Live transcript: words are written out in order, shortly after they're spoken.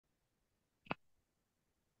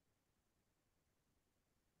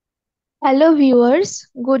Hello viewers,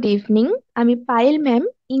 good evening. আমি Payel ma'am.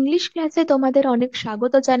 English ক্লাসে তোমাদের অনেক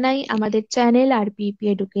স্বাগত জানাই আমাদের চ্যানেল আরপিপি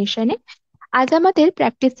এডুকেশনে। আজ আমাদের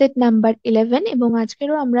প্র্যাকটিস সেট নাম্বার 11 এবং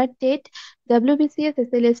আজকেরও আমরা টেট, ডব্লিউবিসিএস,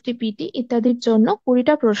 এসএলএসটি, পিটি ইত্যাদির জন্য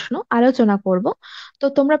 20টা প্রশ্ন আলোচনা করব। তো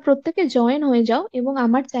তোমরা প্রত্যেকে জয়েন হয়ে যাও এবং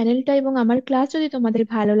আমার চ্যানেলটা এবং আমার ক্লাস যদি তোমাদের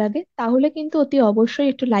ভালো লাগে তাহলে কিন্তু অতি অবশ্যই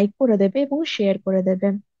একটু লাইক করে দেবে এবং শেয়ার করে দেবে।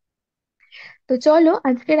 তো চলো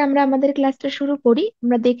আজকের আমরা আমাদের ক্লাসটা শুরু করি।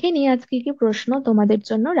 আমরা দেখে নিই আজকে কি প্রশ্ন তোমাদের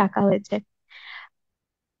জন্য রাখা হয়েছে।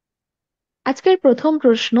 আজকের প্রথম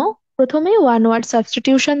প্রশ্ন, প্রথমে ওয়ান ওয়ার্ড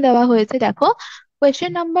সাবস্টিটিউশন দেওয়া হয়েছে। দেখো,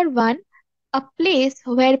 question number 1, a place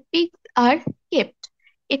where pigs are kept.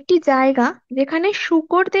 একটি জায়গা যেখানে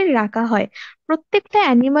শূকরদের রাখা হয়। প্রত্যেকটা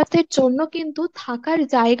অ্যানিমালসের জন্য কিন্তু থাকার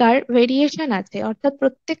জায়গার ভেরিয়েশন আছে, অর্থাৎ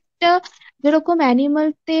প্রত্যেকটা যেরকম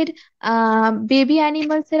অ্যানিমালসের বেবি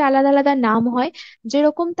অ্যানিমালসের আলাদা আলাদা নাম হয়,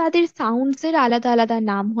 যেরকম তাদের সাউন্ডস এর আলাদা আলাদা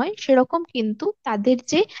নাম হয়, সেরকম কিন্তু তাদের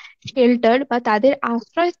যে শেল্টার বা তাদের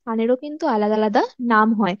আশ্রয় স্থানেরও কিন্তু আলাদা আলাদা নাম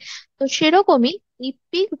হয়। তো সেরকমই এই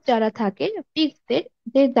পিগস যারা থাকে, পিগসদের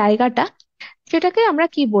যে জায়গাটা, সেটাকে আমরা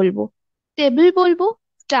কি বলবো? টেবিল বলবো,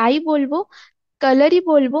 স্টাই বলবো, কালারি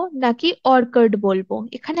বলবো, নাকি অর্কার্ড বলবো?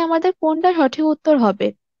 এখানে আমাদের কোনটা সঠিক উত্তর হবে?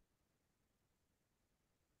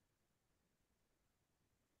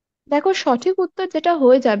 দেখো, সঠিক উত্তর যেটা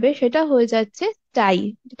হয়ে যাবে সেটা হয়ে যাচ্ছে স্টাই,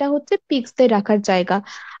 যেটা হচ্ছে পিগসদের রাখার জায়গা।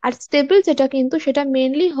 আর স্টেবল যেটা, কিন্তু সেটা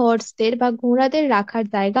মেনলি হর্সদের বা ঘোড়াদের রাখার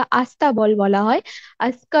জায়গা, আস্তাবল বলা হয়। আর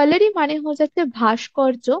স্কালারি মানে হয়ে যাচ্ছে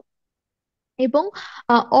ভাস্কর্য, এবং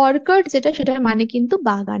অর্কাড যেটা, সেটার মানে কিন্তু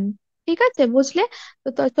বাগান। ঠিক আছে, বুঝলে?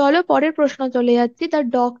 তো চলো পরের প্রশ্ন চলে যাচ্ছি। The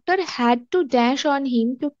doctor had to dash on him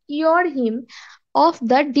to cure him of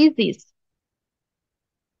the disease.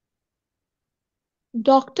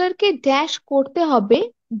 ডক্টরকে ড্যাশ করতে হবে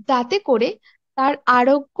যাতে করে তার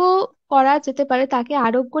আরোগ্য করা যেতে পারে, তাকে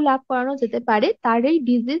আরোগ্য লাভ করানো যেতে পারে তার এই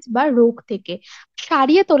ডিজিজ বা রোগ থেকে,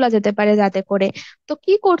 সারিয়ে তোলা যেতে পারে যাতে করে। তো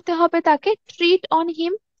কি করতে হবে তাকে? Treat on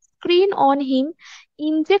him, screen on him,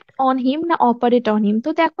 inject on him, না অপারেট অন হিম? তো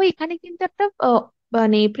দেখো, এখানে কিন্তু একটা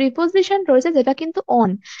মানে প্রিপোজিশন রয়েছে যেটা কিন্তু অন,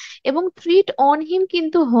 এবং ট্রিট অন হিম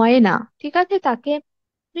কিন্তু হয় না। ঠিক আছে, তাকে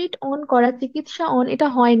ট্রিট অন করা, চিকিৎসা অন, এটা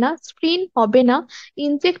হয় না। স্ক্রিন হবে না,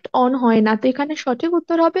 ইনজেক্ট অন হয় না। তো এখানে সঠিক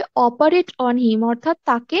উত্তর হবে অপারেট অন হিম, অর্থাৎ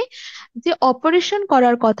তাকে যে অপারেশন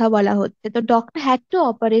করার কথা বলা হচ্ছে। তো doctor had to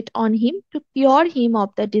operate on him to cure him of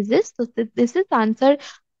the disease. তো দিস ইজ আনসার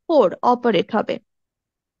 4, অপারেট হবে।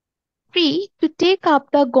 Free, to take up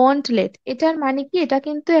the gauntlet, এটার মানে কি? এটা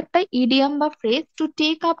কিন্তু একটা ইডিয়াম বা phrase. To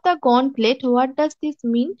take up the gauntlet, what does this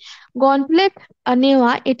mean? Gauntlet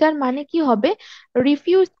নেওয়া, এটার মানে কি হবে?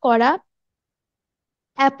 রিফিউজ করা,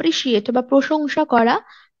 অ্যাপ্রিসিয়েট বা প্রশংসা করা,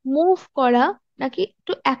 মুভ করা, নাকি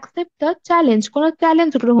টু অ্যাকসেপ্ট দ্য চ্যালেঞ্জ, কোনো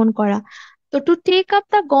চ্যালেঞ্জ গ্রহণ করা? তো to take up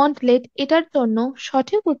the gauntlet, এটার জন্য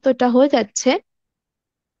সঠিক উত্তরটা হয়ে যাচ্ছে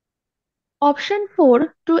option 4,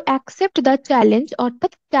 to accept the challenge,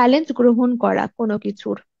 অর্থাৎ চ্যালেঞ্জ গ্রহণ করা কোনো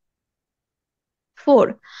কিছুর। 4,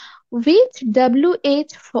 which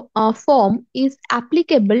WH form is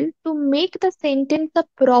applicable to make the sentence a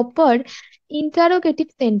proper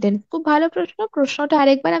interrogative sentence? খুব ভালো প্রশ্ন। প্রশ্নটা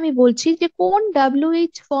আরেকবার আমি বলছি, যে কোন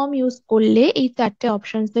WH ফর্ম ইউজ করলে এই চারটে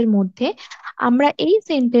অপশনস এর মধ্যে আমরা এই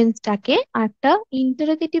সেন্টেন্সটাকে একটা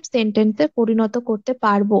ইন্টারোগেটিভ সেন্টেন্সে পরিণত করতে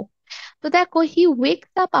পারবো? তো দেখো, হি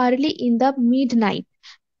wakes up early in the mid night,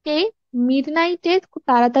 say mid নাইটে খুব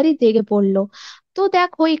তাড়াতাড়ি জেগে পড়লো। তো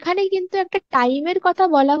দেখো, এখানে কিন্তু একটা টাইমের কথা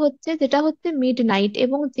বলা হচ্ছে, যেটা হচ্ছে মিড নাইট,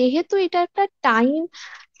 এবং যেহেতু এটা একটা টাইম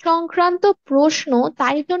সংক্রান্ত প্রশ্ন,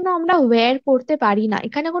 তাই জন্য আমরা ওয়্যার করতে পারি না।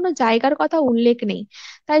 এখানে কোনো জায়গার কথা উল্লেখ নেই,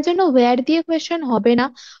 তাই জন্য ওয়্যার দিয়ে কোয়েশ্চেন হবে না।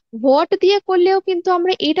 হোয়াট দিয়ে করলেও কিন্তু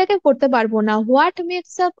আমরা এটাকে করতে পারবো না। What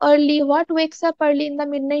makes up early, what wakes up early in the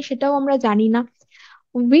mid night, সেটাও আমরা জানি না।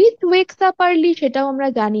 উইথ ওয়েকস আপ আর্লি, সেটাও আমরা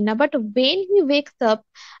জানি না। But when he wakes up,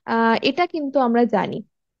 এটা কিন্তু আমরা জানি।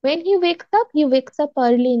 When he wakes up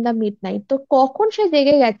early in the mid night. তো কখন সে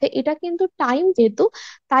জেগে গেছে, এটা কিন্তু টাইম যেহেতু,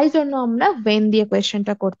 তাই জন্য আমরা ওয়েন দিয়ে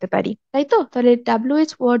কোয়েশ্চেনটা করতে পারি। তাই তো, তাহলে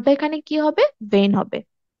WH ওয়ার্ডটা এখানে কি হবে? ওয়েন হবে।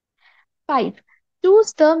 5, চুজ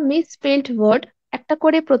দ্য মিসস্পেলড ওয়ার্ড। একটা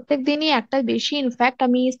করে প্রত্যেক দিনই একটা বেশি, ইনফ্যাক্ট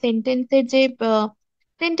আমি সেন্টেন্সের যে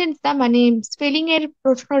সেন্টেন্সটা মানে স্পেলিং এর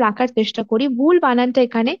প্রশ্ন রাখার চেষ্টা করি। ভুল বানানটা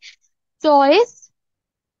এখানে choice,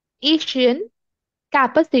 Asian,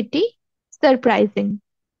 capacity, surprising.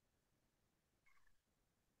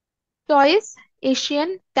 Choice, Asian,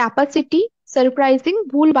 capacity, surprising,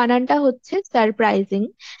 ভুল বানানটা হচ্ছে সারপ্রাইজিং।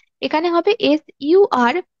 এখানে হবে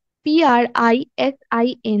SURPRISING।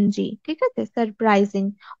 ঠিক আছে, সারপ্রাইজিং।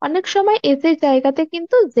 অনেক সময় এস এর জায়গাতে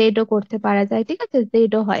কিন্তু জেডও করতে পারা যায়। ঠিক আছে,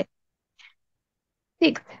 জেডও হয়।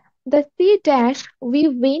 6, the sea dash we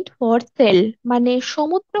went for sale, মানে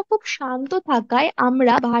সমুদ্র খুব শান্ত থাকায়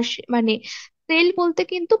আমরা মানে সেল বলতে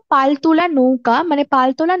কিন্তু পালতোলা নৌকা, মানে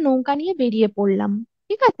পালতোলা নৌকা নিয়ে বেরিয়ে পড়লাম।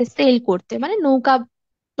 ঠিক আছে, সেল করতে মানে নৌকা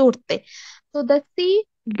চড়তে। তো the sea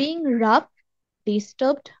being rough,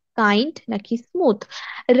 disturbed, kind নাকি স্মুথ?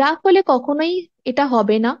 রাফ হলে কখনোই এটা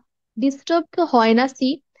হবে না, ডিস্টার্ব তো হয় না সি,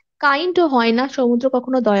 কাইন্ডও হয় না, সমুদ্র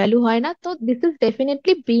কখনো দয়ালু হয় না। তো this is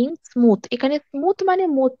definitely being smooth. এখানে স্মুথ মানে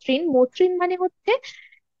মসৃণ, মসৃণ মানে হচ্ছে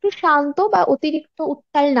একটু শান্ত বা অতিরিক্ত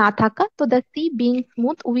উত্তাল না থাকা। তো the sea being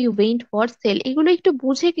smooth we went for sale, এগুলো একটু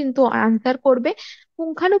বুঝে কিন্তু আনসার করবে।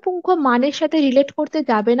 পুঙ্খানুপুঙ্খ মানের সাথে রিলেট করতে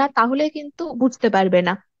যাবে না, তাহলে কিন্তু বুঝতে পারবে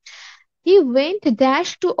না। He went dash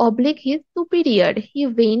to oblique his superior. He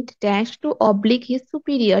went dash to oblique his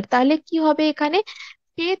superior. তাহলে কি হবে এখানে?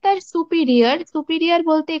 সে তার সুপিরিয়র, সুপিরিয়র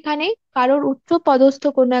বলতে এখানে কারোর উচ্চ পদস্থ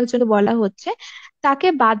কোনো একজন বলা হচ্ছে, তাকে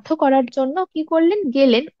বাধ্য করার জন্য কি করলেন?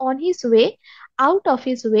 গেলেন on his way, out of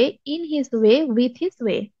his way, in his way, with his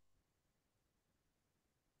way.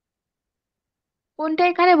 কোনটা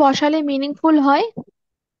এখানে বসালে মিনিংফুল হয়?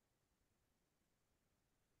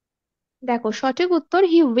 দেখো, সঠিক উত্তর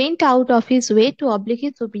he went out of his way to oblique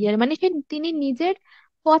his superior, মানে তিনি নিজের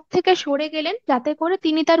পথ থেকে সরে গেলেন যাতে করে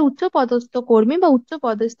তিনি তার উচ্চ পদস্থ কর্মী বা উচ্চ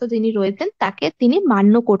পদস্থ যিনি রয়েছেন তাকে তিনি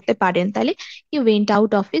মান্য করতে পারেন। তাহলে he went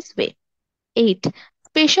out of his way. 8,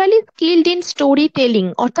 specially skilled in story telling,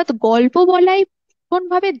 অর্থাৎ গল্প বলায়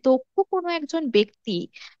ভীষণভাবে দক্ষ কোনো একজন ব্যক্তি,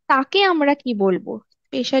 তাকে আমরা কি বলবো?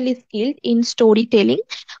 Specially skilled in story telling,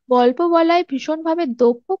 গল্প বলায় ভীষণভাবে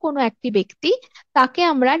দক্ষ কোনো একটি ব্যক্তি, তাকে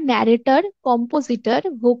আমরা ন্যারেটর, কম্পোজিটর,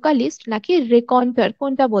 ভোকালিস্ট নাকি রেকন্টার,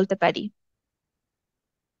 কোনটা বলতে পারি?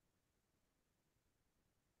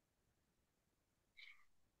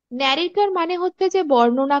 ন্যারেটর মানে হচ্ছে যে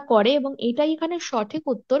বর্ণনা করে, এবং এটাই এখানে সঠিক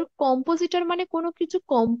উত্তর। কম্পোজিটর মানে কোনো কিছু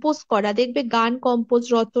কম্পোজ করা, দেখবে গান কম্পোজ,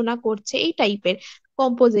 রচনা করছে, এই টাইপের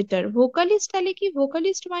কম্পোজিটর। ভোকালিস্ট তাহলে কি?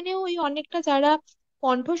 ভোকালিস্ট মানে ওই অনেকটা যারা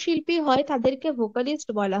কণ্ঠশিল্পী হয় তাদেরকে ভোকালিস্ট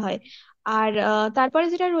বলা হয়। আর তারপরে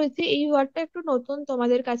যেটা রয়েছে, এই ওয়ার্ডটা একটু নতুন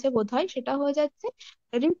তোমাদের কাছে বোধহয়, সেটা হয়ে যাচ্ছে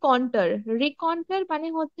রিকন্টার। রিকন্টার মানে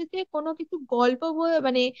হচ্ছে যে কোনো কিছু গল্প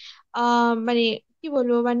মানে মানে কি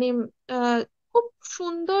বলবো, মানে খুব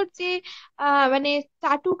সুন্দর যে মানে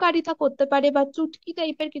চাটুকারিতা করতে পারে বা চুটকি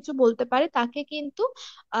টাইপের কিছু বলতে পারে, তাকে কিন্তু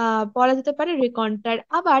বলা যেতে পারে রেকন্টার।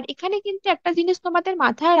 আবার এখানে কিন্তু একটা জিনিস তোমাদের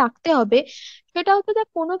মাথায় রাখতে হবে, সেটা হচ্ছে যে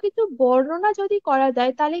কোনো কিছু বর্ণনা যদি করা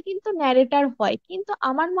যায় তাহলে কিন্তু ন্যারেটার হয়, কিন্তু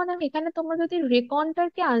আমার মনে হয় এখানে তোমরা যদি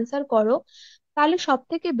রেকন্টারকে আনসার করো তাহলে সব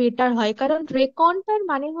থেকে বেটার হয়, কারণ রেকন্টার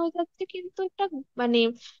মানে হয়ে যাচ্ছে কিন্তু একটা মানে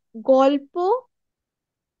গল্প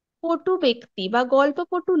পটু ব্যক্তি বা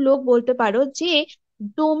গল্পপটু লোক বলতে পারো, যে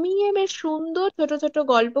জমিয়ে বেশ সুন্দর ছোট ছোট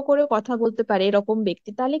গল্প করে কথা বলতে পারে, এরকম ব্যক্তি।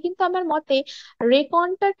 তাহলে কিন্তু আমার মতে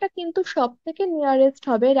রেকন্টারটা কিন্তু সব থেকে নিয়ারেস্ট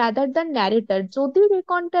হবে রাদার দ্যান ন্যারেটার। যদি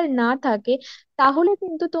রেকন্টার না থাকে তাহলে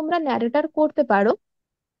কিন্তু তোমরা ন্যারেটার করতে পারো,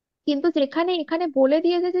 কিন্তু যেখানে এখানে বলে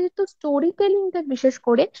দিয়েছে যেহেতু স্টোরি টেলিংটা বিশেষ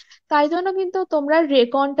করে, তাই জন্য কিন্তু তোমরা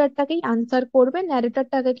রেকন্টারটাকেই আনসার করবে,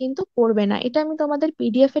 ন্যারেটারটাকে কিন্তু করবে না। এটা আমি তোমাদের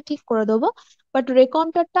পিডিএফ এ ঠিক করে দেবো, বাট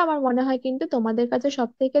রেকন্টারটা আমার মনে হয় কিন্তু তোমাদের কাছে সব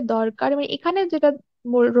থেকে দরকার, মানে এখানে যেটা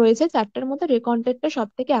রয়েছে চারটার মধ্যে রেকন্টারটা সব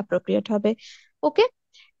থেকে অ্যাপ্রোপ্রিয়েট হবে। ওকে,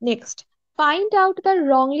 next, find out the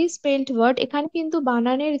wrongly spelled word. এখানে কিন্তু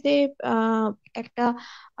বানানের যে আহ, একটা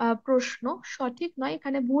প্রশ্ন, সঠিক নয়,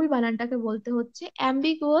 এখানে ভুল বানানটাকে বলতে হচ্ছে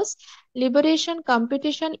ambiguous, liberation,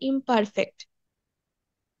 competition, imperfect.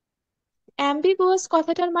 Ambiguous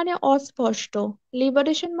কথাটার মানে অস্পষ্ট,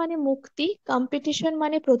 লিবারেশন মানে মুক্তি, কম্পিটিশন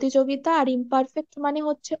মানে প্রতিযোগিতা, আর ইমপারফেক্ট মানে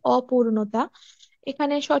হচ্ছে অপূর্ণতা।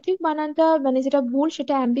 এখানে সঠিক বানানটা মানে যেটা ভুল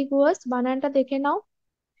সেটা অ্যাম্বিগুয়াস, বানানটা দেখে নাও।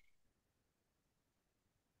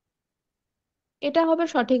 এটা হবে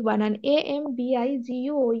সঠিক বানান,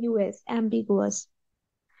 AMBIGUOUS, অ্যাম্বিগুয়াস।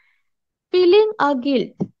 ফিলিং আ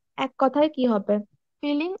গিল্ট, এক কথায় কি হবে?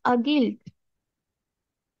 ফিলিং আ গিল্ট,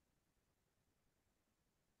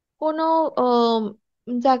 কোনো আম,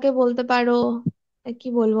 যাকে বলতে পারো কি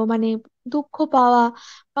বলবো, মানে দুঃখ পাওয়া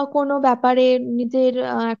বা কোনো ব্যাপারে নিজের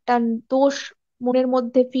একটা দোষ মনের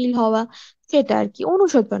মধ্যে ফিল হওয়া, সেটা আর কি,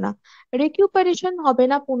 অনুশোচনা। রিকিউপারেশন হবে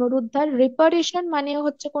না, পুনরুদ্ধার। রিপারেশন মানে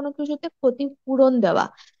হচ্ছে কোনো কিছুতে ক্ষতিপূরণ দেওয়া।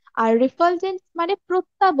 আর রিফালজেন্স মানে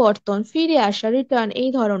প্রত্যাবর্তন, ফিরে আসা, রিটার্ন, এই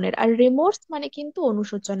ধরনের। আর রিমোর্স মানে কিন্তু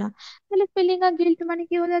অনুশোচনা। তাহলে ফিলিং আ গিল্ট মানে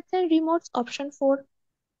কি হয়ে যাচ্ছে? Remorse, option 4।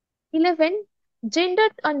 11, জেন্ডার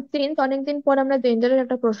চেঞ্জ, অনেকদিন পর আমরা জেন্ডারের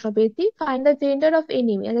একটা প্রশ্ন পেয়েছি। Find the gender of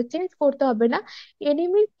enemy, আচ্ছা চেঞ্জ করতে হবে না,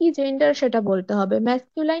 এনিমির কি জেন্ডার সেটা বলতে হবে।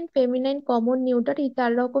 ম্যাসকুলাইন, ফেমিনাইন, কমন, নিউটার, এই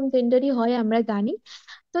 4 রকম জেন্ডারই হয় আমরা জানি।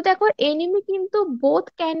 তো দেখো এনিমি কিন্তু both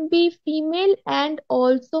can be female and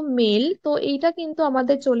also mail, তো এইটা কিন্তু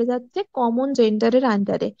আমাদের চলে যাচ্ছে কমন জেন্ডারের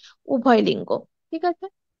আন্ডারে, উভয় লিঙ্গ। ঠিক আছে।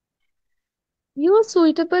 You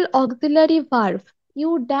suitable auxiliary verb,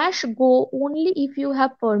 you dash go only if you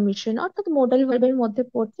have permission, অর্থাৎ মোডাল ভার্বের মধ্যে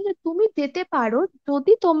পড়ছে যে তুমি যেতে পারো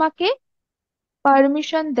যদি তোমাকে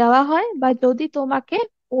পারমিশন দেওয়া হয় বা যদি তোমাকে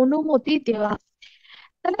অনুমতি দেওয়া হয়।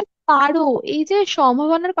 তাহলে পারো, এই যে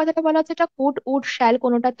সম্ভাবনার কথাটা বলা হচ্ছে, এটা কুড উড শ্যাল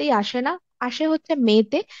কোনোটাতেই আসে না, আসে হচ্ছে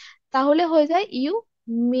মেতে। তাহলে হয়ে যায় you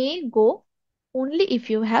may go only if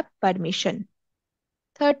you have permission.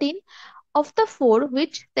 13. Of the four,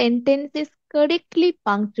 which sentence is correctly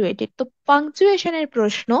punctuated? তো পাংচুয়েশনের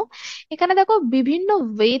প্রশ্ন। এখানে দেখো বিভিন্ন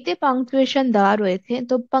ওয়েতে পাংচুয়েশন দেওয়া রয়েছে,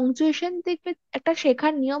 তো পাংচুয়েশন দেখবে একটা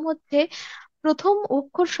শেখার নিয়ম হচ্ছে প্রথম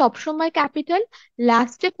অক্ষর সবসময় ক্যাপিটাল,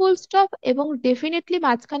 লাস্টে ফুল স্টপ, এবং ডেফিনেটলি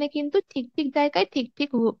মাঝখানে কিন্তু ঠিক ঠিক জায়গায় ঠিক ঠিক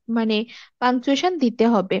মানে পাংচুয়েশন দিতে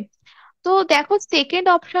হবে। তো দেখো সেকেন্ড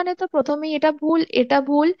অপশনে তো প্রথমেই এটা ভুল, এটা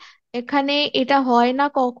ভুল, এখানে এটা হয় না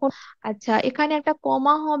কখন। আচ্ছা, এখানে একটা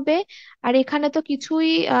কমা হবে, আর এখানে তো কিছুই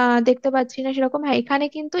দেখতে পাচ্ছি না সেরকম। হ্যাঁ, এখানে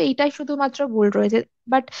কিন্তু এইটাই শুধুমাত্র ভুল রয়েছে,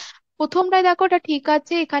 বাট প্রথমটাই দেখো এটা ঠিক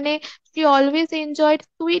আছে। এখানে she always enjoyed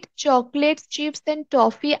sweet chocolates, chips and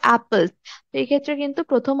toffee apples, তো এই ক্ষেত্রে কিন্তু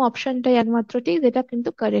প্রথম অপশনটাই একমাত্র ঠিক, যেটা কিন্তু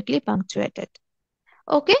correctly পাংচুয়েটেড।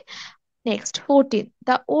 Okay. Next 14,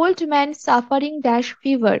 the old man suffering dash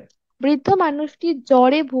fever, বৃদ্ধ মানুষটি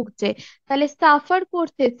জ্বরে ভুগছে। তাহলে সাফার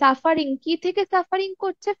করছে, সাফারিং কি থেকে সাফারিং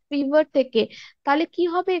করছে? ফিভার থেকে। তাহলে কি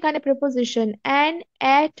হবে এখানে প্রেপোজিশন? অ্যান,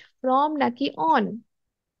 অ্যাট, ফ্রম নাকি on?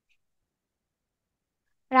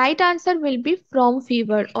 Right answer will be from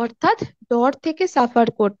fever, অর্থাৎ জ্বর থেকে সাফার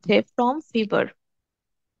করছে, ফ্রম ফিভার।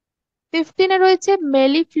 15 রয়েছে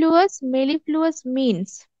মেলিফ্লুয়াস, মেলিফ্লুয়াস মিনস,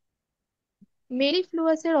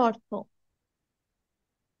 মেলিফ্লুয়াস এর অর্থ।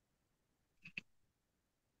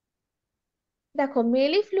 দেখো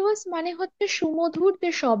মেলিফ্লুয়াস মানে হচ্ছে সুমধুর যে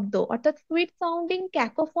শব্দ, অর্থাৎ সুইট সাউন্ডিং,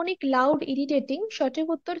 ক্যাকোফোনিক, লাউড, ইরিটেটিং। সঠিক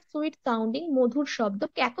উত্তর সুইট সাউন্ডিং, মধুর শব্দ।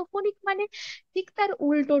 ক্যাকোফোনিক মানে ঠিক তার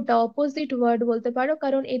উল্টোটা, অপোজিট ওয়ার্ড বলতে পারো,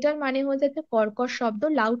 কারণ এটার মানে হয়ে যাচ্ছে কর্কশ শব্দ।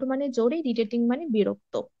 লাউড মানে জোরে, ইরিটেটিং মানে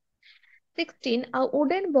বিরক্ত। 16, a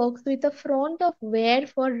wooden box with a front of where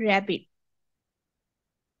for rabbit,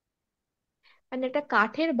 মানে একটা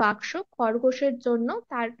কাঠের বাক্স খরগোশের জন্য,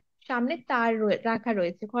 তার সামনে তার রাখা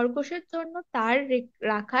রয়েছে, খরগোশের জন্য তার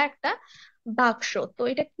রাখা একটা বাক্স। তো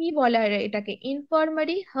এটা কি বলা হয়? এটাকে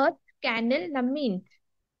ইনফার্মারি, হাট, ক্যানেল না মিন্ট?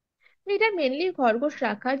 এটা মেনলি খরগোশ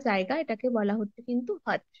রাখার জায়গা, এটাকে বলা হচ্ছে কিন্তু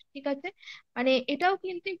হাট। ঠিক আছে। মানে এটাও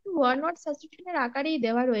কিন্তু একটু ওয়ান ওয়ার্ড সাবস্টিটিউশনের আকারেই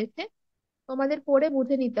দেওয়া রয়েছে, তোমাদের পড়ে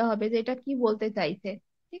বুঝে নিতে হবে যে এটা কি বলতে চাইছে।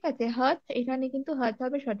 ঠিক আছে, হাট, এখানে কিন্তু হাট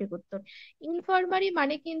হবে সঠিক উত্তর। ইনফার্মারি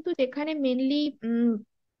মানে কিন্তু যেখানে মেনলি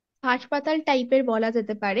হাসপাতাল টাইপের বলা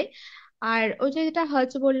যেতে পারে। আর ওই যে যেটা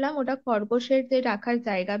হাজ বললাম, ওটা খরগোশের যে রাখার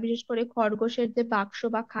জায়গা, বিশেষ করে খরগোশের যে বাক্স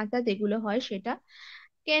বা খাঁচা যেগুলো হয় সেটা।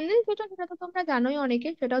 কেনেল যেটা, সেটা তো তোমরা জানোই অনেকে,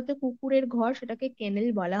 সেটা হচ্ছে কুকুরের ঘর, সেটাকে কেনেল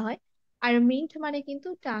বলা হয়। আর মিন্ট মানে কিন্তু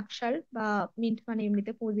টাকশাল, বা মিন্ট মানে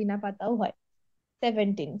এমনিতে পুদিনা পাতাও হয়।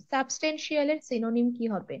 17, সাবস্টেনশিয়াল এর সিনোনিম কি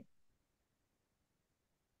হবে?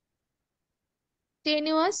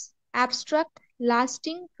 টেনুয়াস, অ্যাবস্ট্রাক্ট,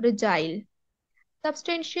 লাস্টিং, ফ্রেজাইল।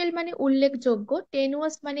 সাবস্টেনশিয়াল মানে উল্লেখযোগ্য,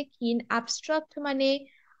 টেনুয়াস মানে ক্ষীণ, অ্যাবস্ট্রাক্ট মানে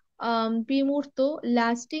বিমূর্ত,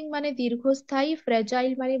 লাস্টিং মানে দীর্ঘস্থায়ী,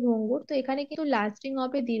 ফ্রেজাইল মানে ভঙ্গুর। তো এখানে কিন্তু লাস্টিং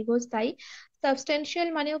হবে দীর্ঘস্থায়ী। সাবস্টেনশিয়াল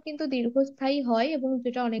মানেও কিন্তু দীর্ঘস্থায়ী হয় এবং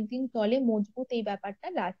যেটা অনেকদিন চলে, মজবুত, এই ব্যাপারটা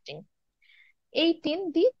lasting. 18,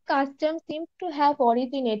 this custom seems to have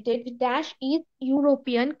originated dash is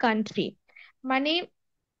European country, মানে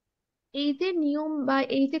এই যে নিয়ম বা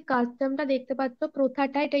এই যে কাস্টমটা দেখতে পাচ্ছ,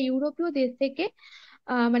 প্রথাটা, এটা ইউরোপীয় দেশ থেকে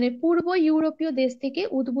মানে পূর্ব ইউরোপীয় দেশ থেকে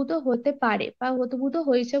উদ্ভূত হতে পারে বা উদ্ভূত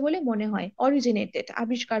হয়েছে বলে মনে হয়। অরিজিনেটেড,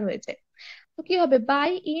 আবিষ্কার হয়েছে। তো কি হবে?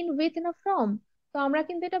 বাই, ইন, উইথ না ফ্রম? তো আমরা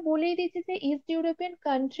কিন্তু এটা বলেই দিচ্ছি যে ইস্ট ইউরোপিয়ান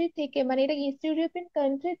কান্ট্রি থেকে, মানে এটা ইস্ট ইউরোপিয়ান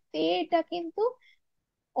কান্ট্রি তে এটা কিন্তু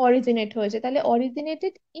অরিজিনেট হয়েছে। তাহলে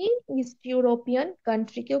originated in east European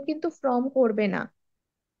country, কেউ কিন্তু ফ্রম করবে না।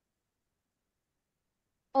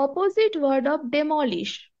 অপোজিট ওয়ার্ড অফ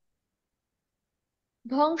ডেমলিশ,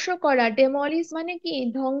 ধ্বংস করা। ডেমলিশ মানে কি?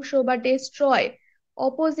 ধ্বংস বা ডেস্ট্রয়।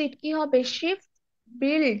 অপোজিট কি হবে? Shift,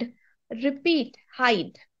 build, repeat,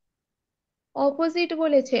 hide. Opposite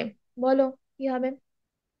বলেছে, বলো কি হবে?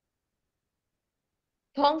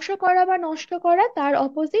 ধ্বংস করা বা নষ্ট করা, তার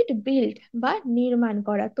অপোজিট বিল্ড বা নির্মাণ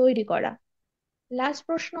করা, তৈরি করা। লাস্ট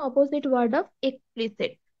প্রশ্ন, opposite word of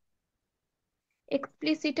explicit,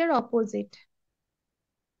 এক্সপ্লিসিটের opposite.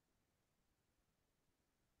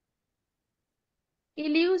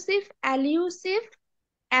 Illusive, অ্যালিউসিভ,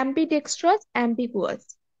 অ্যাম্বিডেক্সট্রাস, ambiguous.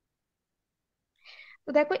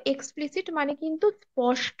 তো দেখো এক্সপ্লিসিট মানে কিন্তু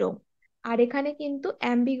স্পষ্ট, আর এখানে কিন্তু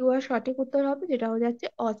অ্যাম্বিগুয়াস সঠিক উত্তর হবে, যেটা হয়ে যাচ্ছে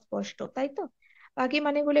অস্পষ্ট, তাই তো? বাকি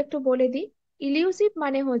মানেগুলো একটু বলে দিই। ইলিউসিভ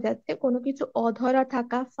মানে হয়ে যাচ্ছে কোনো কিছু অধরা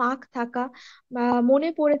থাকা, ফাঁক থাকা, বা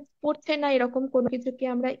পড়ছে না, এরকম কোনো কিছুকে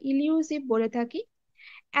আমরা ইলিউসিভ বলে থাকি।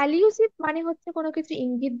 অ্যালিউসিভ মানে হচ্ছে কোনো কিছু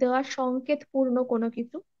ইঙ্গিত দেওয়া, সংকেতপূর্ণ কোনো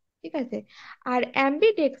কিছু, ঠিক আছে? আর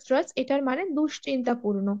অ্যাম্বিডেক্সট্রাস এটার মানে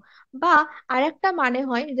দুশ্চিন্তাপূর্ণ, বা আরেকটা মানে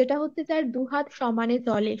হয় যেটা হচ্ছে যার দুহাত সমানে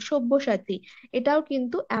চলে, সব্যসাচী, এটাও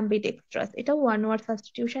কিন্তু অ্যাম্বিডেক্সট্রাস, এটাও ওয়ান ওয়ার্ড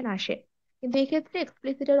সাবস্টিটিউশন আসে। কিন্তু এই ক্ষেত্রে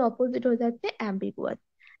এক্সপ্লিসিটের অপোজিট হয়ে যাচ্ছে অ্যাম্বিগুয়াস।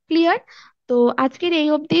 ক্লিয়ার? তো আজকের এই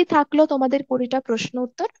অবধিই থাকলো তোমাদের 20টা প্রশ্ন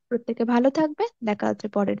উত্তর। প্রত্যেকে ভালো থাকবে, দেখা হচ্ছে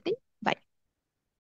পরের দিন।